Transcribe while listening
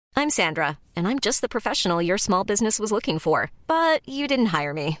I'm Sandra, and I'm just the professional your small business was looking for. But you didn't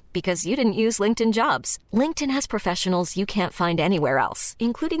hire me because you didn't use LinkedIn Jobs. LinkedIn has professionals you can't find anywhere else,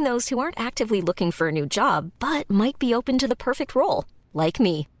 including those who aren't actively looking for a new job, but might be open to the perfect role, like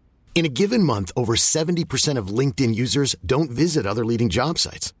me. In a given month, over 70% of LinkedIn users don't visit other leading job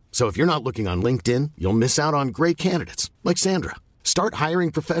sites. So if you're not looking on LinkedIn, you'll miss out on great candidates like Sandra. Start hiring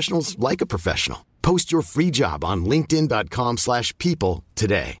professionals like a professional. Post your free job on linkedin.com/people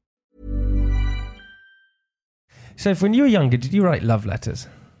today. So when you were younger, did you write love letters?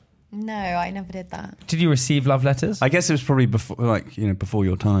 No, I never did that. Did you receive love letters? I guess it was probably before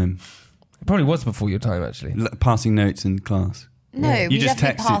your time. It probably was before your time, actually. Passing notes in class. No, Yeah. we You just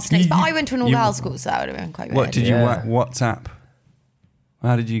definitely texted- passed notes, but you- I went to an all-girls school, so that would have been quite weird. What did you Yeah. WhatsApp?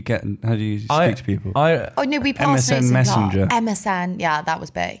 How did you speak to people? Oh no, we passed MSN notes in Messenger. class. MSN, yeah, that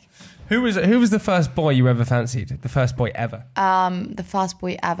was big. Who was the first boy you ever fancied? The first boy ever? The first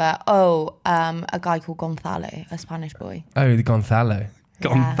boy ever. A guy called Gonzalo, a Spanish boy. Oh, the Gonzalo.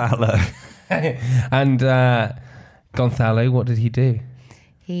 Gonzalo. And Gonzalo, what did he do?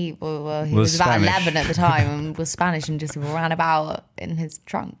 He Was was about Spanish. 11 at the time and was Spanish and just ran about in his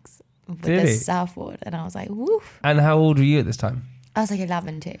trunks with Did this he? surfboard. And I was like, woof. And how old were you at this time? I was like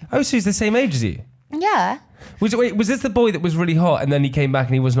 11 too. Oh, so he's the same age as you? Yeah. Was this the boy that was really hot and then he came back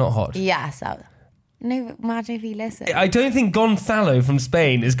and he was not hot? Yes. No, but imagine if he listened. I don't think Gonzalo from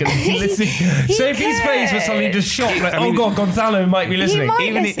Spain is going to be listening. Sophie's could. face was suddenly just shocked. Like, oh God, Gonzalo might be listening. might.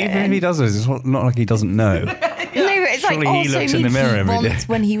 Even if he does this, it's not like he doesn't know. No, but it's Surely like he also looks in the mirror every day. once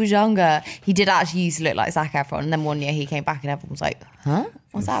when he was younger, he did actually used to look like Zac Efron, and then one year he came back and everyone was like, "Huh?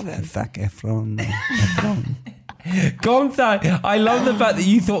 What's happening?" Zac Efron. Gonzalo. I love the fact that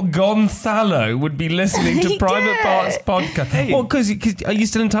you thought Gonzalo would be listening to He Private did. Parts podcast. Well, because are you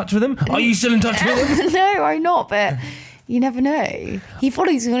still in touch with him? Are you still in touch with him? No, I'm not, but you never know. He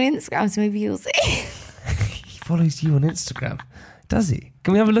follows you on Instagram, so maybe you'll see. He follows you on Instagram. Does he?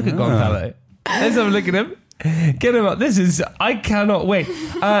 Can we have a look at Gonzalo? Let's have a look at him. Get him up. I cannot wait.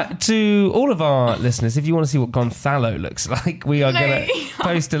 To all of our listeners, if you want to see what Gonzalo looks like, we are going to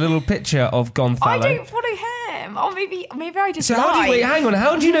post a little picture of Gonzalo. I don't follow him. Or maybe I just So how do you, hang on,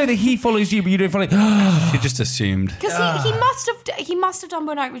 how do you know that he follows you but you don't follow You just assumed. Because he must have done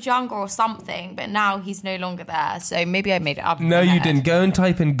when I was younger or something, but now he's no longer there. So maybe I made it up. in No, my you head. didn't. Go and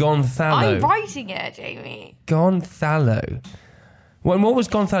type in Gonzalo. I'm writing it, Jamie. Gonzalo. What was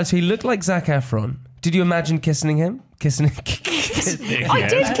Gonzalo? So he looked like Zac Efron. Did you imagine kissing him? Kissing? I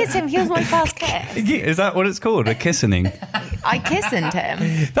did kiss him. He was my first kiss. Is that what it's called? A kissening? I kissed him.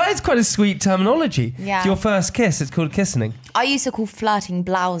 That is quite a sweet terminology. Yeah. Your first kiss, it's called kissing. I used to call flirting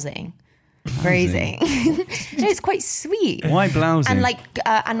blousing. Crazy. No, it's quite sweet. Why blousing? And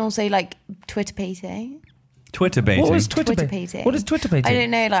and also like Twitter painting. Twitter baiting. What was Twitter painting. What is Twitter painting? I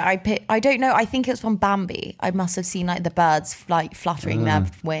don't know. I don't know. I think it was from Bambi. I must have seen like the birds like fluttering their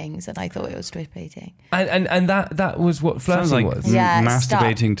wings, and I thought it was Twitter painting. And that was what flirting Sounds like was. Yeah,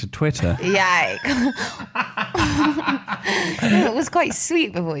 masturbating to Twitter. Yeah. It was quite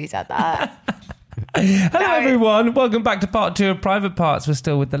sweet before you said that. Hello everyone, welcome back to part 2 of Private Parts. We're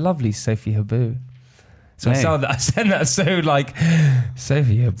still with the lovely Sophie Habu. So Hey. I said that so like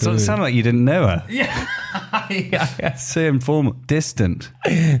Sophie Habu. So it sounded like you didn't know her. yeah. So informal, distant.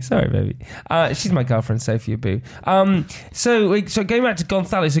 Sorry, baby. She's my girlfriend, Sophie Abu. So going back to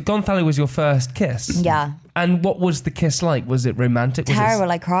Gonzalo. So Gonzalo was your first kiss. Yeah. And what was the kiss like? Was it romantic? Was Terrible.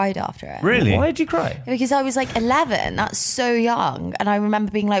 I cried after it. Really? Why did you cry? Because I was like 11. That's so young. And I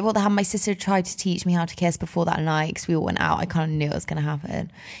remember being like, what the hell? My sister tried to teach me how to kiss before that night because we all went out. I kind of knew it was going to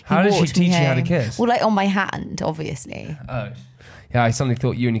happen. How did she walked me teach you how to home. kiss? Well, like on my hand, obviously. Oh. Yeah, I suddenly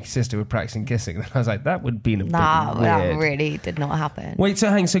thought you and your sister were practicing kissing. And I was like, that would be a bit Nah, weird. that really did not happen. Wait,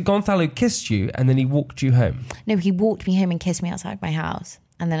 so Gonzalo kissed you and then he walked you home? No, he walked me home and kissed me outside my house.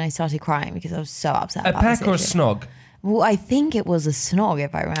 And then I started crying because I was so upset A about peck this or a issue. snog? Well, I think it was a snog,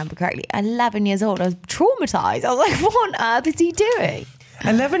 if I remember correctly. 11 years old. I was traumatized. I was like, what on earth is he doing?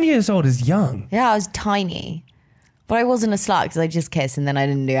 11 years old is young. Yeah, I was tiny. But I wasn't a slut because I just kissed and then I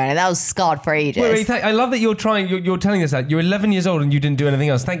didn't do anything. That was scarred for ages. Wait, I love that you're telling us that. You're 11 years old and you didn't do anything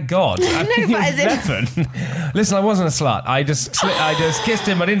else. Thank God. I mean, but you're as in- 11. Listen, I wasn't a slut. I just kissed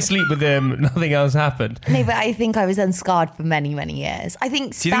him. I didn't sleep with him. Nothing else happened. No, but I think I was then scarred for many, many years. I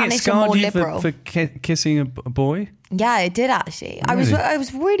think Do you think it Spanish are more scarred you liberal. for kissing a boy? Yeah, it did actually. Really? I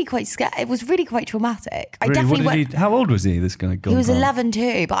was really quite scared. It was really quite traumatic. I Really? definitely What did went. how old was he, this guy? He was 11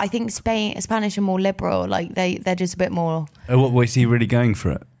 too, but I think Spanish are more liberal. Like they're just a bit more. What was he really going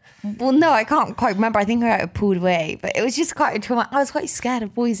for it? Well, no, I can't quite remember. I think I pulled away, but it was just quite a trauma. I was quite scared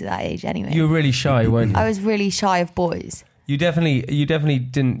of boys at that age anyway. You were really shy, weren't you? I was really shy of boys. You definitely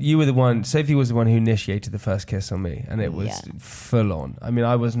didn't. You were the one. Sophie was the one who initiated the first kiss on me, and it was full on. I mean,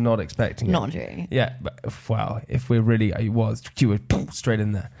 I was not expecting it. Not true. Yeah, but wow. If we're really, you were straight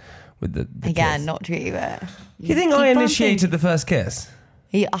in there with the Again, kiss. not true. But You think I initiated the first kiss?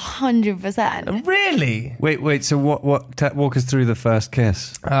 100%. Really? Wait. So walk us through the first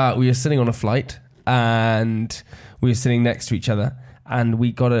kiss. We were sitting on a flight, and we were sitting next to each other, and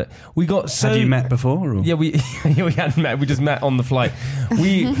we got so. Had you met before? Or? Yeah, we hadn't met. We just met on the flight.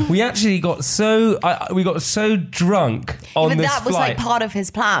 We actually got so drunk on But this that was flight. like part of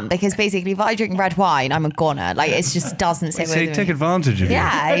his plan, because basically, if I drink red wine, I'm a goner. Like, it just doesn't sit So with he me. took advantage of you.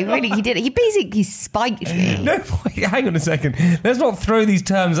 Yeah, he did. He basically spiked me. No, hang on a second. Let's not throw these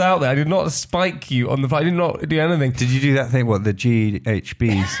terms out there. I did not spike you on the flight. I did not do anything. Did you do that thing? What, the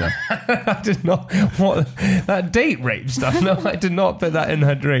GHB stuff? I did not. What, that date rape stuff? No, I did not put that in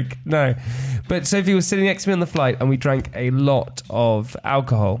her drink. No. But Sophie was sitting next to me on the flight, and we drank a lot of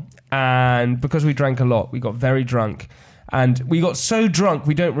alcohol. And because we drank a lot, we got very drunk. And we got so drunk,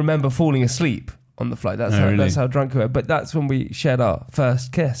 we don't remember falling asleep on the flight. That's how drunk we were. But that's when we shared our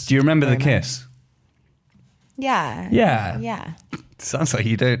first kiss. Do you remember the kiss? Yeah. Yeah. Yeah. Sounds like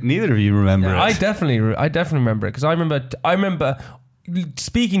you don't. Neither of you remember it. I definitely remember it, because I remember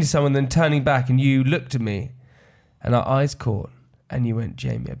speaking to someone, then turning back, and you looked at me, and our eyes caught, and you went,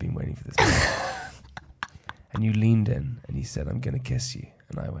 "Jamie, I've been waiting for this moment." And you leaned in, and you said, "I'm going to kiss you,"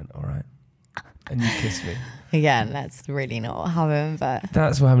 and I went, "All right," and you kissed me. Again, that's really not what happened, but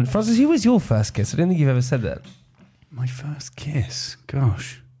That's what happened. Francis, who was your first kiss? I don't think you've ever said that. My first kiss.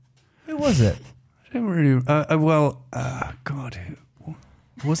 Gosh. Who was it? I don't really. God.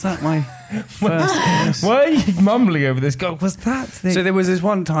 Was that my first kiss? Why are you mumbling over this? God, was that the... So there was this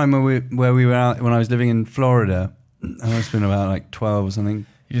one time where we were out when I was living in Florida. I must have been about like 12 or something.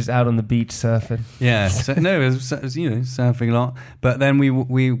 You're just out on the beach surfing. Yeah. So, no, it was surfing a lot. But then we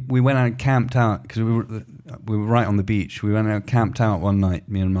went out and camped out, because we were right on the beach. We went out and camped out one night,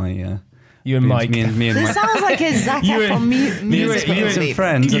 me and my... You and Mike. Me and this my... sounds like a Zac You Efron you musical. and some clip.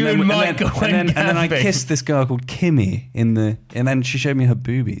 friends, You and Mike and went then I camping. kissed this girl called Kimmy and then she showed me her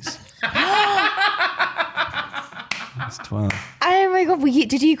boobies. I was 12. Oh my god!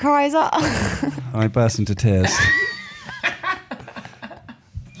 Did you cry as well? I burst into tears.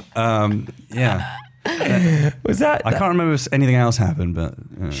 Yeah. Was that... I can't remember if anything else happened, but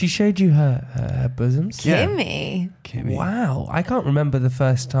She showed you her bosoms? Yeah. Kimmy. Wow. I can't remember the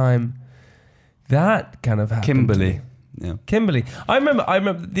first time that kind of happened. Kimberly. Yeah. Kimberly. I remember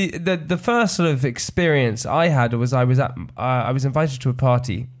the first sort of experience I had was I was invited to a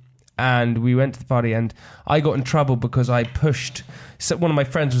party, and we went to the party, and I got in trouble because I pushed... So one of my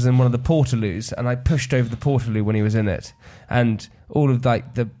friends was in one of the Portaloos, and I pushed over the Portaloo when he was in it, and all of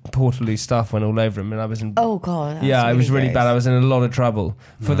like the Portaloo stuff went all over him, and I was in... Oh god. Yeah, it was really gross. bad. I was in a lot of trouble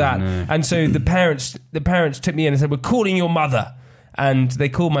for that. No. And so the parents took me in and said, "We're calling your mother." And they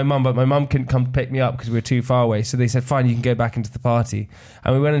called my mum, but my mum couldn't come to pick me up because we were too far away. So they said, "Fine, you can go back into the party."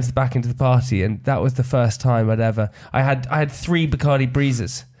 And we went back into the party, and that was the first time I had 3 Bacardi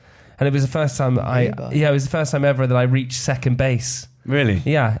Breezes. And it was the first time it was the first time ever that I reached second base. Really?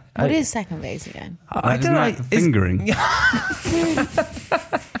 Yeah. What is second base again? I Isn't don't know. that fingering?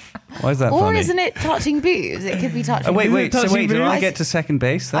 Why is that Or funny? isn't it touching boobs? It could be touching. Oh, wait. Touching So wait, did I boobs? get to second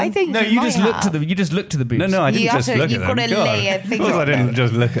base then? I think No, you just looked at them. You just looked at the boobs. No, I You didn't have just to- look at you've them. got to God. lay a Of finger course I on didn't them.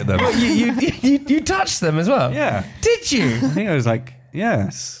 just look at them. You touched them as well. Yeah. Did you? I think I was like,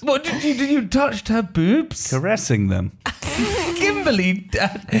 yes. What did you touched her boobs? Caressing them. Kimberly,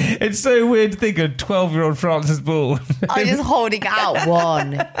 it's so weird to think of 12-year-old Frances Ball. I'm just holding out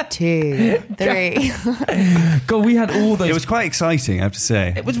 1, 2, 3. God, we had all those. It was quite exciting, I have to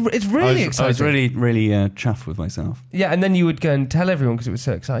say. It's really exciting. I was really chuffed with myself. Yeah, and then you would go and tell everyone because it was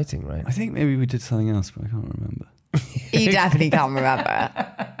so exciting, right? I think maybe we did something else, but I can't remember. You definitely can't remember.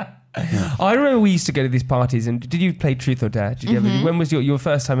 I remember we used to go to these parties, and did you play Truth or Dare? Did you ever? When was your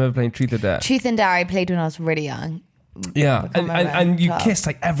first time ever playing Truth or Dare? Truth and Dare I played when I was really young. Yeah, Before my and you 12. kissed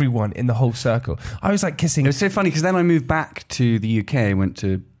like everyone in the whole circle. I was like kissing. It was so funny because then I moved back to the UK, went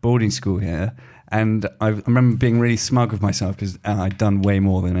to boarding school here, and I remember being really smug with myself because I'd done way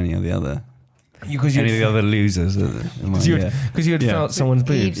more than any of the other losers. Because you had felt someone's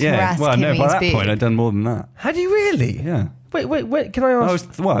boobs. You'd Yeah, well, no, by Kimmy's that boob. point I'd done more than that. Had you really? Yeah. Wait. Can I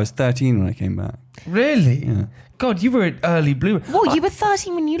ask? I was 13 when I came back. Really? Yeah. God, you were an early bloomer. What, you were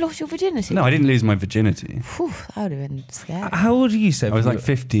 13 when you lost your virginity? No, I didn't lose my virginity. Whew, that would have been scary. How old are you, Soph? I was like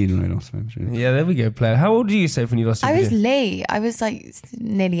 15 when I lost my virginity. Yeah, there we go, player. How old are you, Soph, when you lost your I was virginity? late. I was like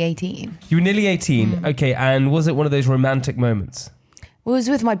nearly 18. You were nearly 18. Okay, and was it one of those romantic moments? Well, it was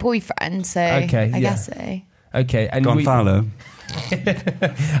with my boyfriend, so Okay, I yeah. guess so. Okay, and Gonzalo.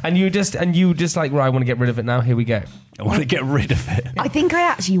 and you just like, right, I want to get rid of it now. Here we go. I want to get rid of it. I think I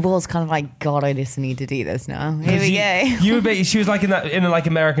actually was kind of like, God, I just need to do this now. Here we go. She was like in like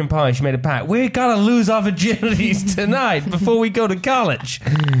American Pie. She made a pact. We're gonna lose our virginities tonight before we go to college.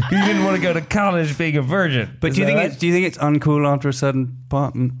 You didn't want to go to college being a virgin. But do you think it's uncool after a certain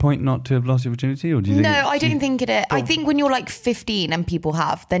point not to have lost your virginity, or do you think? No, I don't think it is. I think when you're like 15 and people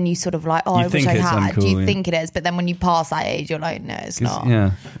have, then you sort of like, oh, You I wish think I it's had. uncool, You yeah. think it is, but then when you pass that age, you're like, no, it's not.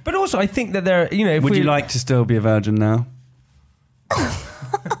 Yeah. But also, I think that there, if Would you like to still be a virgin now?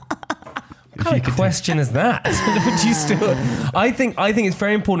 What kind of question is that? Would you still? I think it's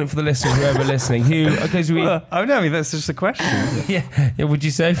very important for the listeners, whoever listening, because we. I mean that's just a question. Yeah. Would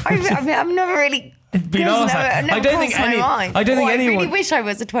you say? I've never really been asked that. I don't think anyone. I really wish I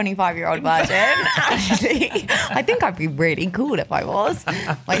was a 25-year-old virgin. Actually, I think I'd be really cool if I was.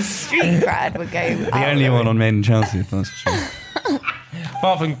 My street cred would go. The only one on Made in Chelsea, that's for sure.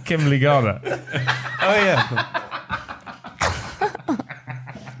 Apart from Kimberly Garner. Oh yeah.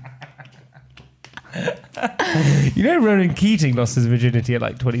 Ronan Keating lost his virginity at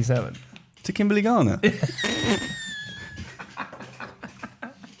like 27. To Kimberly Garner.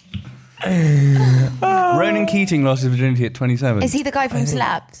 Ronan Keating lost his virginity at 27. Is he the guy from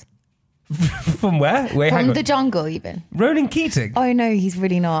Celebs? From where? Wait, hang From on. The Jungle, even? Ronan Keating. Oh no, he's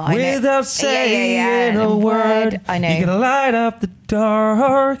really not. I know. Without saying a word, I know. you can light up the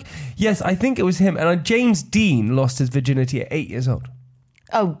dark. Yes, I think it was him. And James Dean lost his virginity at 8 years old.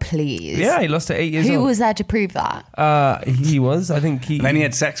 Oh please. Yeah, he lost at 8 years old. Who was there to prove that? He was. I think he. And then he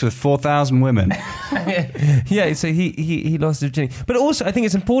had sex with 4,000 women. Yeah, so he lost his virginity. But also, I think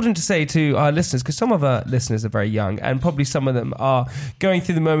it's important to say to our listeners, because some of our listeners are very young, and probably some of them are going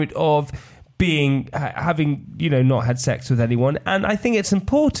through the moment of having not had sex with anyone, and I think it's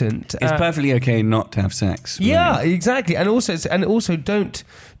important. It's perfectly okay not to have sex. Yeah, exactly, and also don't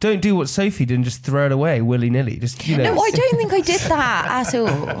do what Sophie did and just throw it away willy nilly. Just No, I don't think I did that at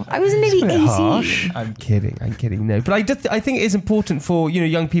all. I was nearly 18. harsh. I'm kidding. No, but I think it is important for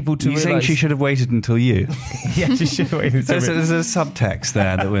young people to. You think she should have waited until you? Yeah, she should have waited. There's a subtext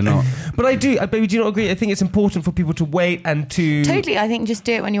there that we're not. But baby, do you not agree? I think it's important for people to wait and to. Totally, I think just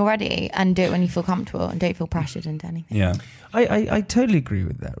do it when you're ready and do it when you feel comfortable and don't feel pressured into anything. Yeah. I totally agree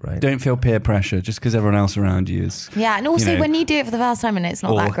with that, right? Don't feel peer pressure just because everyone else around you is. Yeah, and also when you do it for the first time and it's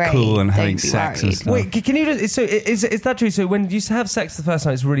not all that great, cool and don't having be sex worried. and stuff. Wait, can you just, so is that true? So when you have sex the first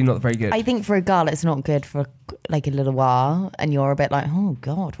time, it's really not very good? I think for a girl, it's not good for like a little while, and you're a bit like, oh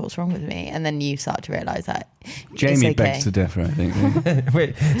God, what's wrong with me? And then you start to realise that Jamie it's okay. begs to differ, I think.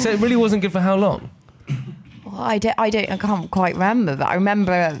 Wait, so it really wasn't good for how long? Well, I can't quite remember, but I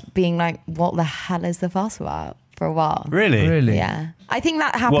remember being like, what the hell is the fuss about? For a while. Really? Yeah. I think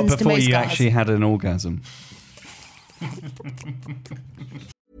that happens What, to before most you guys. actually had an orgasm?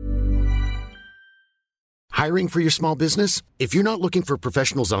 Hiring for your small business? If you're not looking for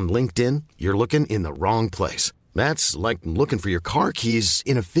professionals on LinkedIn, you're looking in the wrong place. That's like looking for your car keys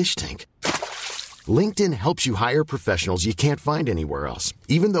in a fish tank. LinkedIn helps you hire professionals you can't find anywhere else,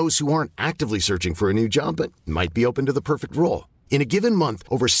 even those who aren't actively searching for a new job but might be open to the perfect role. In a given month,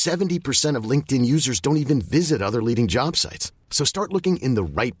 over 70% of LinkedIn users don't even visit other leading job sites. So start looking in the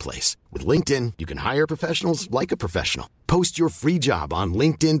right place. With LinkedIn, you can hire professionals like a professional. Post your free job on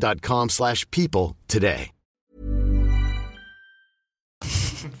linkedin.com/people today.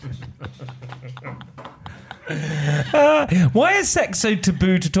 Why is sex so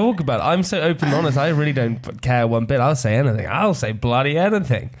taboo to talk about? I'm so open and honest. I really don't care one bit. I'll say anything. I'll say bloody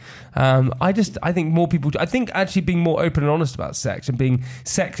anything. I think more people. I think actually being more open and honest about sex and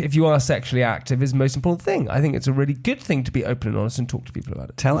if you are sexually active, is the most important thing. I think it's a really good thing to be open and honest and talk to people about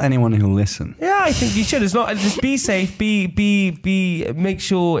it. Tell anyone who'll listen. Yeah, I think you should. It's not just be safe. Make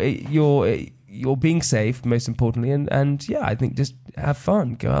sure you're being safe, most importantly, and yeah, I think just have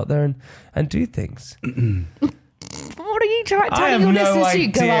fun, go out there and do things. What are you telling your listeners to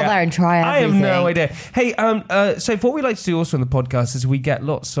go out there and try everything? I have no idea. Hey, so what we like to do also on the podcast is we get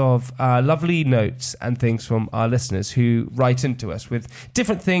lots of lovely notes and things from our listeners who write into us with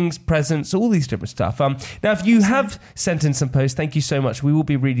different things, presents, all these different stuff. Now, if you have sent in some posts, thank you so much. We will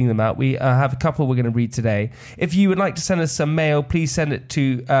be reading them out. We have a couple we're going to read today. If you would like to send us some mail, please send it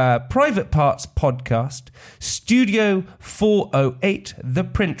to Private Parts Podcast, Studio 408, The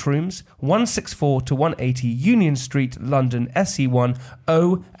Print Rooms, 164 to 180 Union Street, London, SE1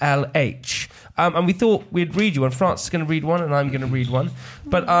 OLH. And we thought we'd read you one. Francis is going to read one and I'm going to read one.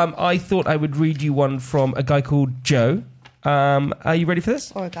 But I thought I would read you one from a guy called Joe. Are you ready for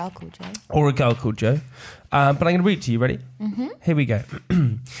this? Or a girl called Joe. Or a girl called Joe. But I'm going to read it to you. Ready? Mm-hmm. Here we go.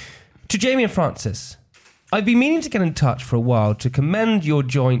 To Jamie and Francis, I've been meaning to get in touch for a while to commend your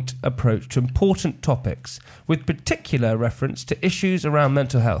joint approach to important topics, with particular reference to issues around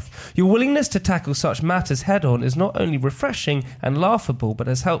mental health. Your willingness to tackle such matters head-on is not only refreshing and laughable, but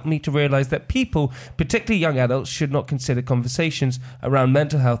has helped me to realise that people, particularly young adults, should not consider conversations around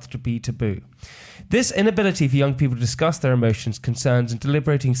mental health to be taboo. This inability for young people to discuss their emotions, concerns and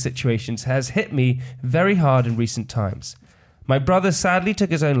deliberating situations has hit me very hard in recent times. My brother sadly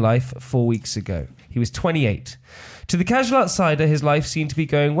took his own life 4 weeks ago. He was 28. To the casual outsider, his life seemed to be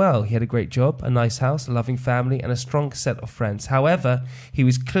going well. He had a great job, a nice house, a loving family, and a strong set of friends. However, he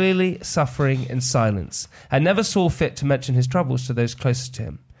was clearly suffering in silence and never saw fit to mention his troubles to those closest to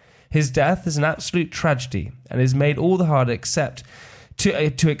him. His death is an absolute tragedy and is made all the harder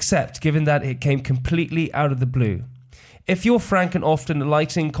to accept, given that it came completely out of the blue. If your frank and often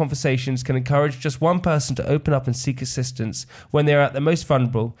enlightening conversations can encourage just one person to open up and seek assistance when they are at their most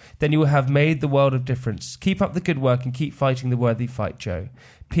vulnerable, then you will have made the world of difference. Keep up the good work and keep fighting the worthy fight, Joe.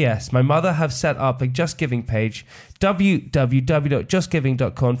 P.S. My mother have set up a Just Giving page,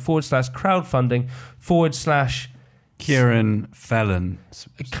 www.justgiving.com/crowdfunding/ Kieran Felon.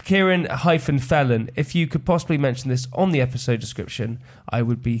 Kieran-Felon. If you could possibly mention this on the episode description, I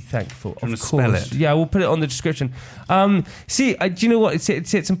would be thankful. Of course. Spell it? Yeah, we'll put it on the description. Do you know what?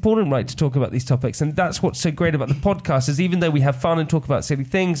 It's important, right, to talk about these topics, and that's what's so great about the podcast is even though we have fun and talk about silly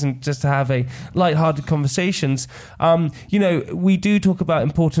things and just to have a light-hearted conversations, we do talk about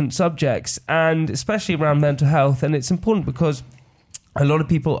important subjects, and especially around mental health, and it's important because a lot of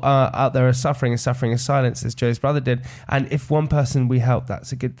people out there are suffering in silence, as Joe's brother did. And if one person we help,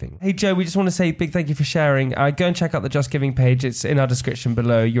 that's a good thing. Hey, Joe, we just want to say a big thank you for sharing. Go and check out the Just Giving page. It's in our description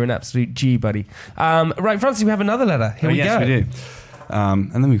below. You're an absolute G, buddy. Right, Francis, we have another letter. Here we go. Yes, we do.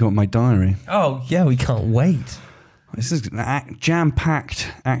 And then we've got my diary. Oh, yeah, we can't wait. This is an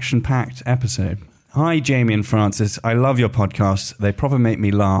jam-packed, action-packed episode. Hi, Jamie and Francis. I love your podcasts. They proper make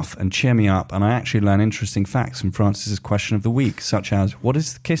me laugh and cheer me up, and I actually learn interesting facts from Francis's question of the week, such as, what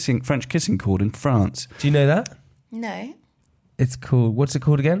is the French kissing called in France? Do you know that? No. It's called, what's it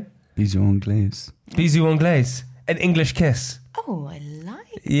called again? Bisou anglais. Bisou anglais. An English kiss. Oh, I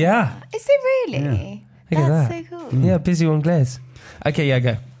like it. Yeah. Is it really? Yeah. Look at That's that. so cool. Yeah, bisou anglais. Okay, yeah,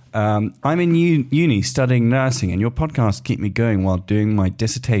 go. I'm in uni studying nursing, and your podcasts keep me going while doing my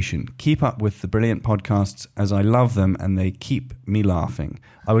dissertation. Keep up with the brilliant podcasts, as I love them and they keep me laughing.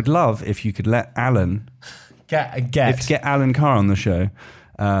 I would love if you could let Alan get Alan Carr on the show.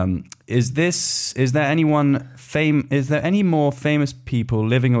 Is there any more famous people,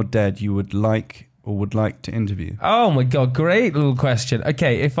 living or dead, you would like to interview? Oh my god, great little question.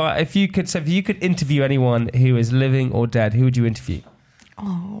 Okay, if you could interview anyone who is living or dead, who would you interview?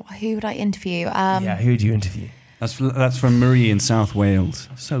 Oh, who would I interview? Who would you interview? That's from Marie in South Wales.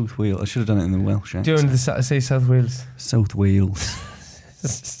 South Wales. I should have done it in the Welsh accent. Do you want to say South Wales? South Wales.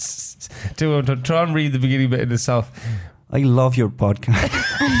 Try and read the beginning bit in the South. I love your podcast.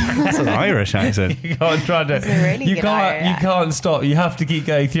 That's an Irish accent. You can't try to. Really you can't stop. You have to keep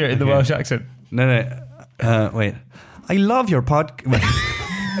going through it in the Welsh accent. No. Wait. I love your podcast.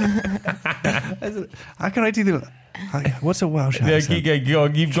 How can I do the? What's a Welsh accent? Yeah, go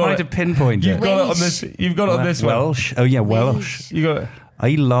on. You've got to pinpoint it. You've got it on this. You've got it on this Welsh. Oh yeah, Welsh. You got it.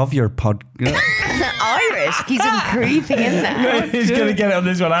 I love your Irish. He's creeping in there. No, he's going to get it on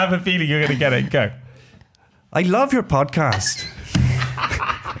this one. I have a feeling you're going to get it. Go. I love your podcast.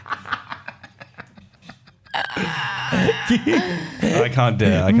 I can't do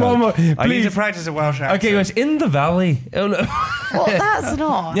it. I can't. I need to practice a Welsh accent. Okay, it's in the valley. Oh, no. Well, that's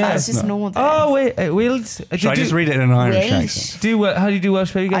not. Yeah, that's just northern. Oh, wait. Wales. Should I just read it in an Irish accent? How do you do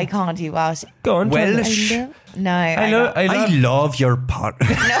Welsh? I can't do Welsh. Go on. Welsh. No. I love your podcast.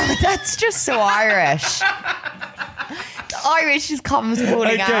 No, that's just so Irish. The Irish just comes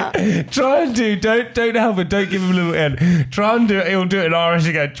falling out. Try and do. Don't help it. Don't give him a little end. Try and do it. He'll do it in Irish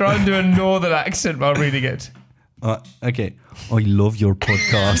again. Try and do a northern accent while reading it. Okay. I love your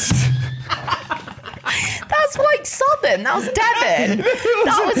podcast. That's like Southern. That was Devon.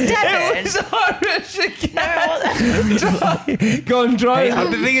 That was Devon. It was Irish again. Go on, try.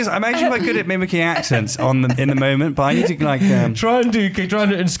 The thing is, I'm actually quite good at mimicking accents in the moment, but I need to try and do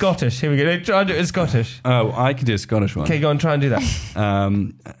it in Scottish. Here we go. Try and do it in Scottish. Oh, I can do a Scottish one. Okay, go on, try and do that.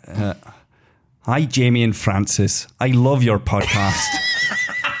 Hi, Jamie and Francis. I love your podcast.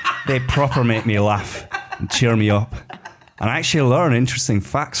 They proper make me laugh and cheer me up. And I actually learn interesting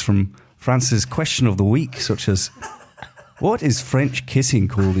facts from Francis' question of the week, such as, what is French kissing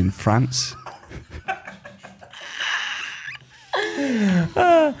called in France?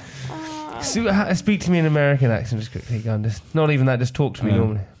 Speak to me in an American accent just quickly. Go on, not even that, just talk to me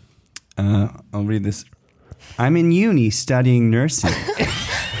normally. I'll read this. I'm in uni studying nursing.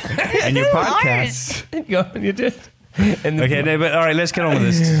 And your podcast. You did. Okay, no, but all right, let's get on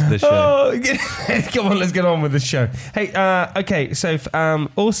with this show. Oh, come on, let's get on with the show. Hey, okay, so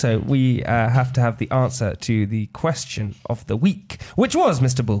also we have to have the answer to the question of the week, which was,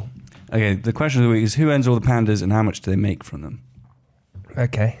 Mr. Bull. Okay, the question of the week is who owns all the pandas and how much do they make from them?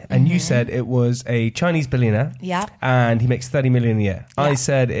 Okay, and you said it was a Chinese billionaire. Yeah. And he makes 30 million a year. Yeah. I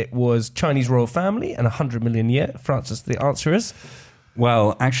said it was Chinese royal family and 100 million a year. Francis, the answer is?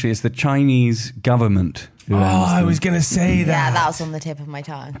 Well, actually, it's the Chinese government who owns I them. was going to say that. Yeah, that was on the tip of my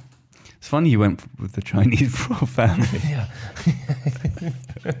tongue. It's funny you went with the Chinese royal family.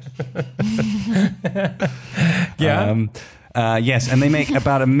 Yeah. Yes, and they make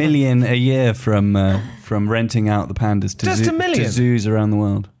about $1 million a year from renting out the pandas to, Just $1 million? to zoos around the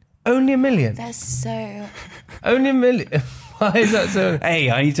world. Only $1 million? They're so... Only $1 million? Why is that so?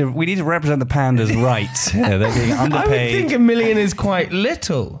 Hey, we need to represent the pandas right. Yeah, they're being I would underpaid. think $1 million is quite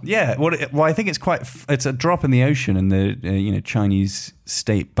little. Yeah, well, I think it's a drop in the ocean in the Chinese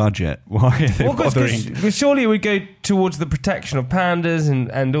state budget. Why are they bothering? Because surely it would go towards the protection of pandas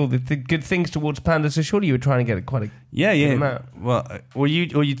and all the good things towards pandas. So surely you would try and get quite a good amount. Well, or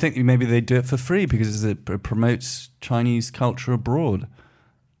you'd think maybe they do it for free because it promotes Chinese culture abroad.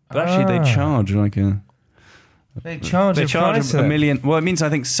 But actually, they charge like a. They charge $1 million. Well, it means I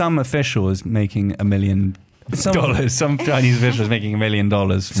think some official is making $1 million. Some Chinese official is making $1 million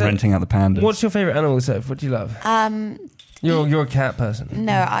renting out the pandas. What's your favourite animal, Soph? What do you love? You're a cat person.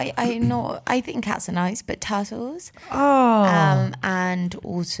 No, I think cats are nice, but turtles. Oh. And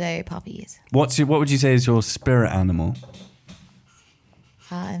also puppies. What would you say is your spirit animal?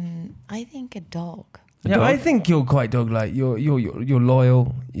 I think a dog. Yeah, dog? I think you're quite dog-like. You're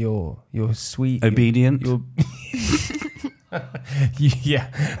loyal. You're sweet. Obedient. You're yeah.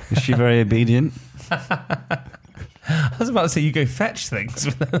 Is she very obedient? I was about to say you go fetch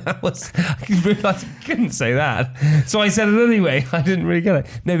things, but I realised I couldn't say that. So I said it anyway. I didn't really get it.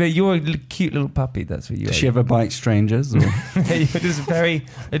 No, but you're a cute little puppy. That's what you are. Does she ever bite strangers? Or? You're just very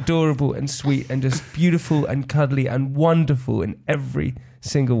adorable and sweet and just beautiful and cuddly and wonderful in every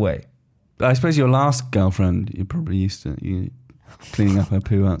single way. I suppose your last girlfriend, you're probably used to you cleaning up her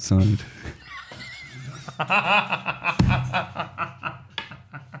poo outside.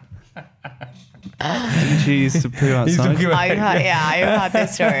 Didn't she used to poo outside? I've heard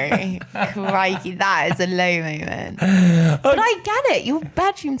this story. Crikey, that is a low moment. But I get it. Your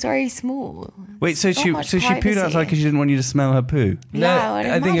bedroom's very small. Wait, so she much pooed privacy. outside because she didn't want you to smell her poo? No, Yeah,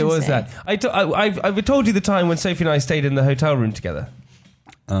 I think it was that. I've told you the time when Sophie and I stayed in the hotel room together.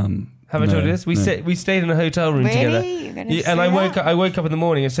 Have I told you this? We stayed in a hotel room together. You're gonna And say I woke up in the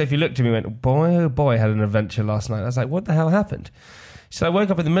morning and Sophie looked at me and went, boy, oh boy, I had an adventure last night. I was like, what the hell happened? So I woke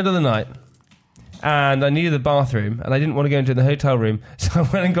up in the middle of the night and I needed the bathroom and I didn't want to go into the hotel room. So I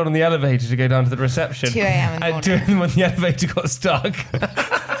went and got on the elevator to go down to the reception. 2 a.m. in the At 2 a.m. when the elevator got stuck.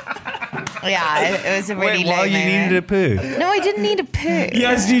 Yeah, it was a really Wait, low while you moment. needed a poo? No, I didn't need a poo.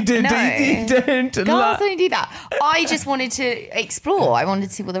 Yes, you did. No. You don't. Girls don't do that. I just wanted to explore. I wanted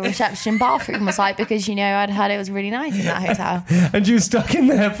to see what the reception bathroom was like because, I'd heard it was really nice in that hotel. And you were stuck in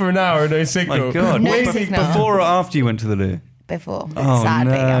there for an hour, no signal. My God. No Wait, signal. before or after you went to the loo? Before, Oh,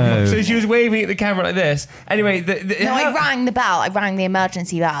 sadly. no. So she was waving at the camera like this. Anyway, No, I rang the bell. I rang the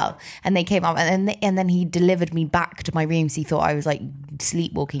emergency bell, and they came up, and then he delivered me back to my room. So he thought I was like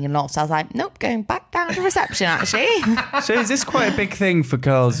sleepwalking and lost. I was like, nope, going back down to reception. Actually, So is this quite a big thing for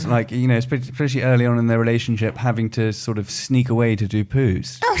girls, like, especially early on in their relationship, having to sort of sneak away to do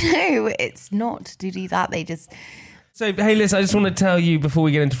poos? oh no, it's not to do that. They just So, hey, Liz, I just want to tell you before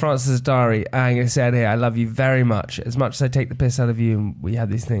we get into Francis's diary, I'm going to say it here, I love you very much. As much as I take the piss out of you and we have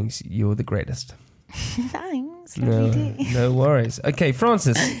these things, you're the greatest. thanks. Love you too. No worries. Okay,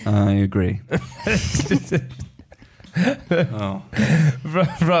 Francis. I agree. Oh.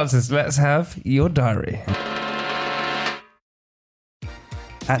 Francis, let's have your diary.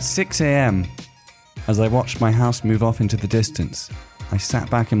 At 6 a.m, as I watched my house move off into the distance, I sat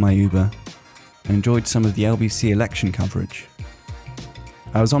back in my Uber and enjoyed some of the LBC election coverage.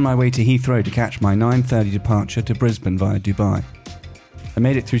 I was on my way to Heathrow to catch my 9:30 departure to Brisbane via Dubai. I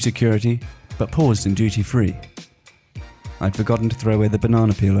made it through security, but paused in duty-free. I'd forgotten to throw away the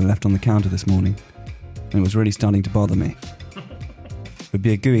banana peel I left on the counter this morning, and it was really starting to bother me. It would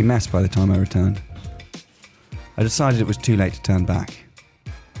be a gooey mess by the time I returned. I decided it was too late to turn back.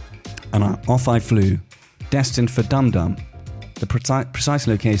 And off I flew, destined for Dum Dum, the precise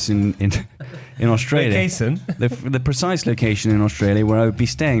location in Australia. Vacation? The precise location in Australia where I would be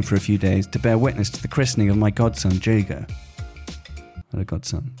staying for a few days to bear witness to the christening of my godson, Jago. I had a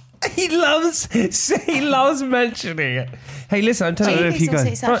godson. He loves He loves mentioning it. Hey, listen, I'm telling you. Jake is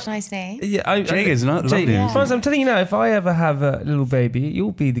also such a nice name. Yeah, Jake is not lovely. Francis, I'm telling you now, if I ever have a little baby,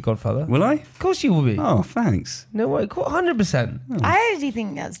 you'll be the godfather. Will I? Of course you will be. Oh, thanks. No way, 100%. I actually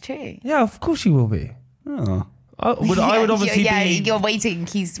think that's true. Yeah, of course you will be. Oh. I would obviously be... You're waiting.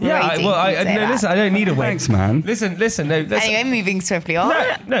 He's Yeah, waiting. well, to say that. listen, I don't need a wait. Thanks, man. Listen, no, listen. Anyway, moving swiftly on.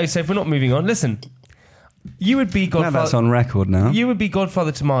 No, so if we're not moving on, listen. You would be Now godfather... that's on record now. You would be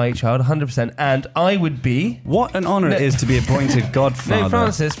godfather to my child, 100%, and I would be... What an honour it is to be appointed godfather. No,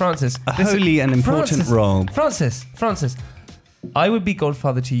 Francis. A holy and important role. Francis. I would be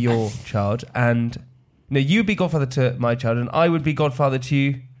godfather to your child, and... No, you would be godfather to my child, and I would be godfather to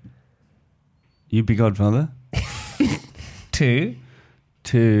you... You'd be godfather? To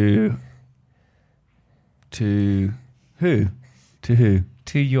who? To who?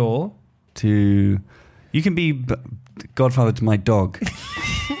 To your... To... You can be godfather to my dog.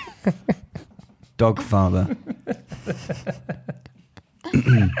 Dogfather.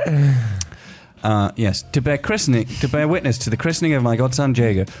 Yes, to bear witness to the christening of my godson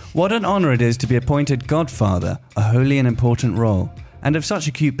Jaeger. What an honour it is to be appointed godfather, a holy and important role. And of such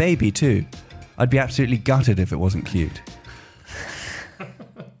a cute baby too. I'd be absolutely gutted if it wasn't cute.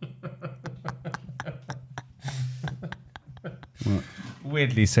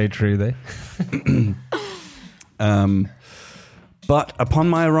 Weirdly so true, though. But upon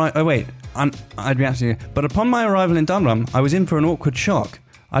my arrival... But upon my arrival in Dum, I was in for an awkward shock.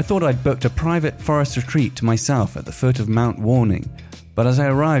 I thought I'd booked a private forest retreat to myself at the foot of Mount Warning. But as I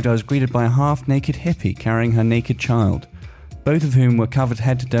arrived, I was greeted by a half-naked hippie carrying her naked child, both of whom were covered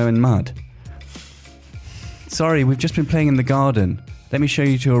head to toe in mud. Sorry, we've just been playing in the garden. Let me show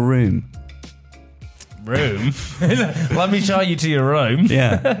you to a room. Room? Let me show you to your room.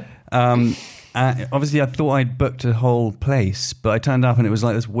 Yeah. Obviously, I thought I'd booked a whole place, but I turned up and it was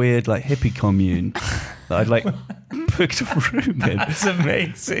like this weird, like hippie commune that I'd like booked a room in. That's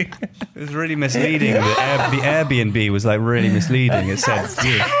amazing. It was really misleading. The Airbnb was like really misleading. It said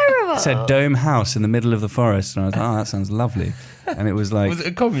Terrible. it said Dome House in the middle of the forest, and I was like, oh, that sounds lovely. And it was like, Was it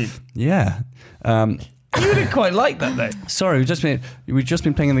a commune? yeah. You didn't quite like that, though. Sorry, we've just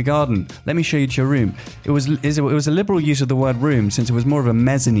been playing in the garden. Let me show you to your room. It was a liberal use of the word room, since it was more of a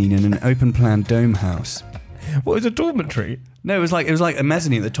mezzanine in an open plan dome house. What, was a dormitory? No, it was like a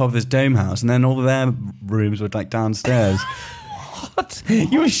mezzanine at the top of this dome house, and then all of their rooms were like downstairs. What?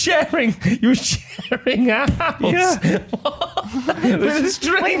 You were sharing a house? Yeah. With a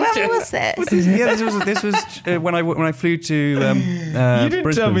stranger? Wait, when was this? This was when I flew to You didn't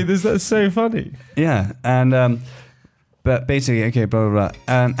Brisbane. tell me this. That's so funny. Yeah, and but basically, okay, blah blah blah.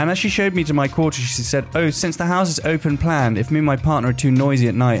 And as she showed me to my quarters, she said, "Oh, since the house is open plan, if me and my partner are too noisy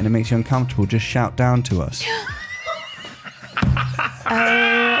at night and it makes you uncomfortable, just shout down to us." Oh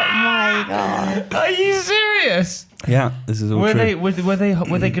my god! Are you serious? Yeah, this is all Were true. they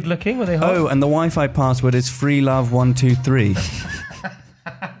good looking? Were they hot? Oh, and the Wi-Fi password is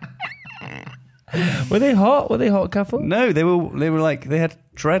freelove123. Were they hot? Were they a hot couple? No, they were like they had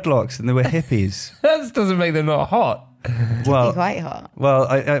dreadlocks and they were hippies. That doesn't make them not hot. Well, Quite hot. well,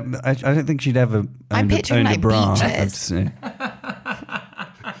 I don't think she'd ever I'm picturing, owned a like, bra. beaches. I have to say.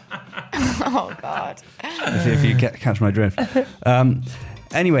 Oh god! if you catch my drift.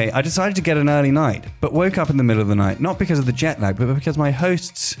 Anyway, I decided to get an early night, but woke up in the middle of the night, not because of the jet lag, but because my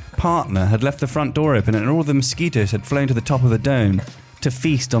host's partner had left the front door open and all the mosquitoes had flown to the top of the dome to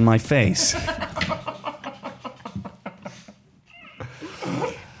feast on my face.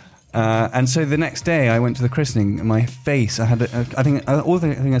 And so the next day I went to the christening and my face, I had, I think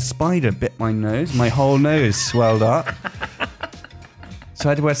a spider bit my nose, my whole nose swelled up. So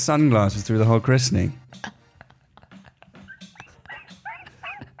I had to wear sunglasses through the whole christening.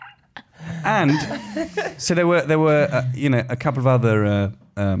 And so there were a couple of other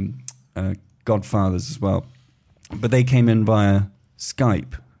godfathers as well, but they came in via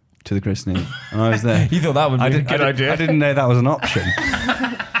Skype to the christening, and I was there. You thought that would be a good idea? I didn't know that was an option.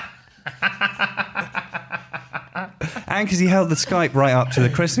 And because he held the Skype right up to the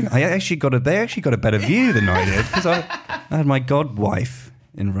christening, they actually got a better view than I did, because I had my godwife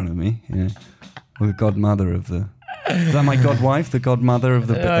in front of me, or the godmother of the. Is that my godwife, the godmother of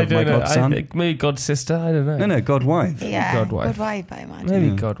my godson? I think maybe godsister. I don't know. No, godwife. Yeah, Godwife. Godwife, I imagine. Maybe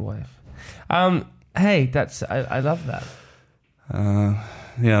Yeah. godwife. Hey, that's I love that.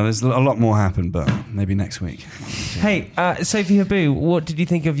 Yeah, there's a lot more happened, but maybe next week. Hey, Sophie Haboo, what did you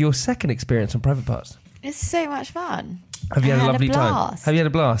think of your second experience on Private Parts? It's so much fun. Have you I had a lovely time? blast. Have you had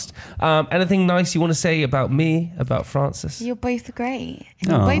a blast? Anything nice you want to say about me, about Francis? You're both great.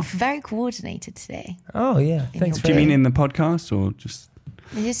 And you're Aw. both very coordinated today. Oh yeah, thanks. Do you mean in the podcast or just?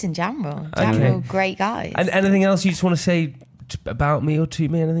 Just in general. Okay. Great guys. And anything else you just want to say about me or to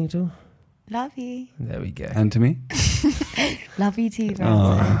me? Anything at all? Love you. There we go. And to me? Love you too, Brandon.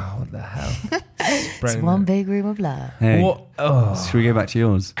 Oh, what the hell? It's one big room of love. Hey, What? Oh. should we go back to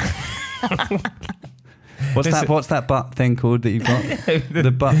yours? What's that butt thing called that you've got? The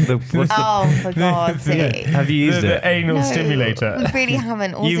butt. For God's sake. Have you used it? The anal No, stimulator. We really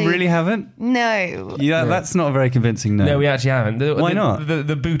haven't. Also, You really haven't? No. Yeah, that's not a very convincing no. No, we actually haven't. Why not?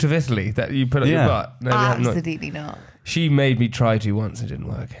 The boot of Italy that you put on your butt. No, we have not. Absolutely not. She made me try to once. It didn't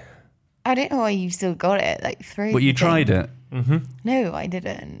work. I don't know why you still got it. Like, throw. But you the tried thing. it? No, I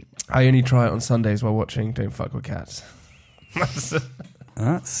didn't. I only try it on Sundays while watching Don't Fuck With Cats.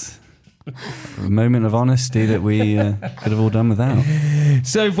 That's a moment of honesty that we could have all done without.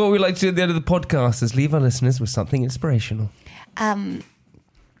 So what we like to do at the end of the podcast is leave our listeners with something inspirational.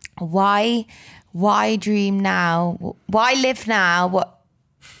 Why dream now? Why live now? What?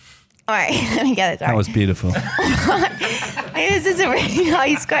 All right, let me get it right. That was beautiful. This is a really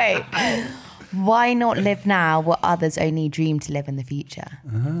nice quote. Why not live now what others only dream to live in the future?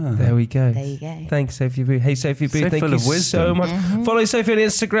 There we go. There you go. Thanks, Sophie Boo. Hey, Sophie Boo, So thank full you of wisdom. so much. Follow Sophie on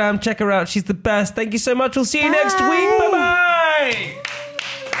Instagram. Check her out. She's the best. Thank you so much. We'll see you next Bye. week. Bye-bye.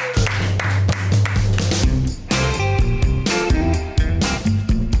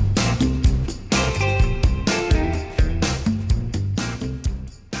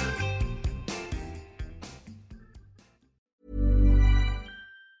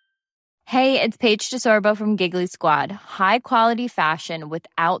 Hey, it's Paige DeSorbo from Giggly Squad. High quality fashion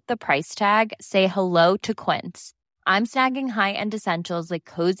without the price tag. Say hello to Quince. I'm snagging high-end essentials like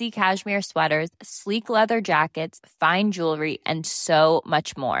cozy cashmere sweaters, sleek leather jackets, fine jewelry, and so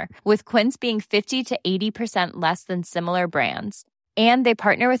much more. With Quince being 50 to 80% less than similar brands. And they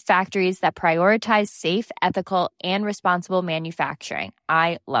partner with factories that prioritize safe, ethical, and responsible manufacturing.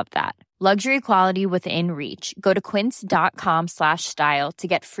 I love that. Luxury quality within reach. Go to quince.com/style to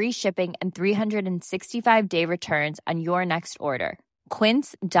get free shipping and 365-day returns on your next order.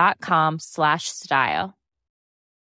 Quince.com/style.